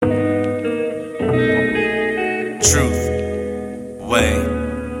Truth, way.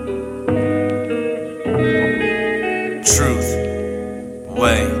 Truth,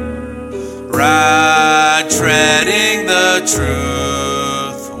 way. Ride treading the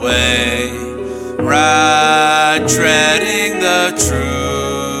truth way. Ride treading the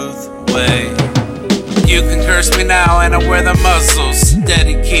truth way. You can curse me now and I wear the muzzle.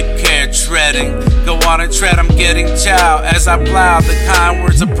 Steady, keep care treading. Go on and tread, I'm getting chow as I plow. The kind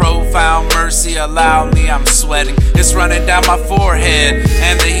words of profound mercy allow me, I'm sweating. It's running down my forehead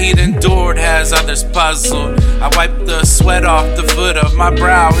and the heat endured has others puzzled. I wipe the sweat off the foot of my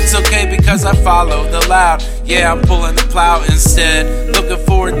brow. It's okay because I follow the loud. Yeah, I'm pulling the plow instead. Looking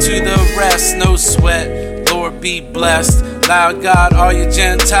forward to the rest, no sweat. Lord be blessed. Loud God, all you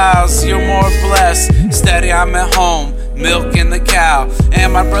Gentiles, you're more blessed. Steady, I'm at home, milking the cow.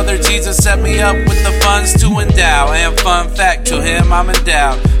 And my brother Jesus set me up with the funds to endow. And fun fact, to him I'm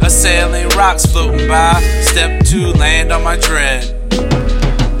endowed. A sailing rocks floating by. Step to land on my dread.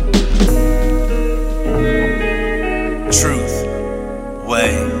 Truth,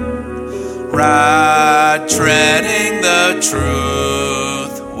 way. Ride treading the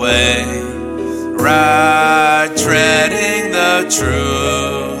truth way. Ride treading the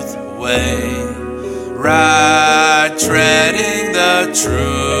truth way. Ride treading the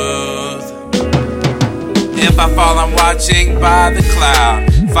truth. If I fall, I'm watching by the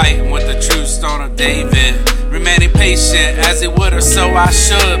cloud, fighting with the true stone of David. Remaining patient as it would or so I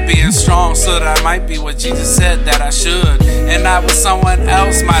should. Being strong so that I might be what Jesus said that I should. And not what someone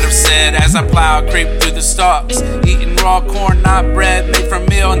else might have said. As I plow, creep through the stalks. Eating raw corn, not bread made from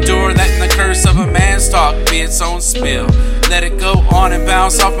meal. Endure that in the curse of a man's talk be its own spill. Let it go on and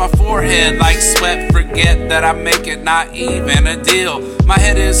bounce off my forehead like sweat. Forget that I make it not even a deal. My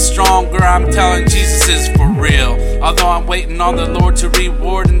head is stronger, I'm telling Jesus is for real. Although I'm waiting on the Lord to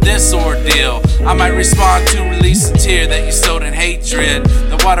reward in this ordeal. I might respond to release a tear that you sowed in hatred.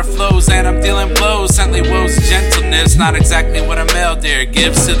 The water flows and I'm dealing blows. Gently woes gentleness, not exactly what a male deer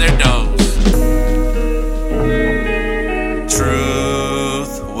gives to their does.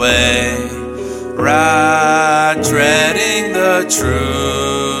 Truth way. Ride treading the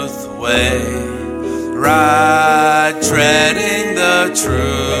truth way. Ride treading the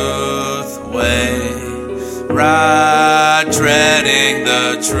truth way. Ride treading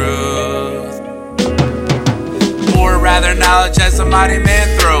the truth. More rather knowledge as a mighty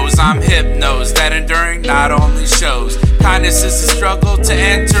man throws. I'm hypnosed that enduring not only shows. Kindness is the struggle to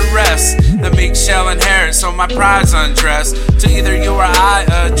enter rest. The meek shall inherit, so my pride's undressed. To either you or I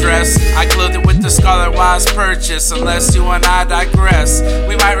address. I clothe it with the scarlet wise purchase. Unless you and I digress,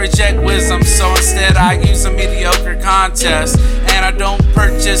 we might reject wisdom, so instead I use a mediocre contest. And I don't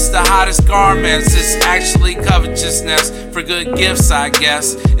purchase the hottest garments. It's actually covetousness for good gifts, I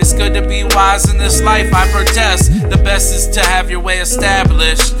guess. It's good to be wise in this life, I protest. The best is to have your way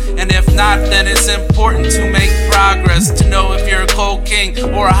established. And if not, then it's important to make progress. To know if you're a cold king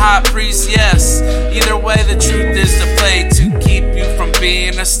or a hot priest, yes. Either way, the truth is to play to keep you from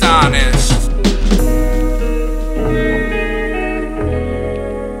being astonished.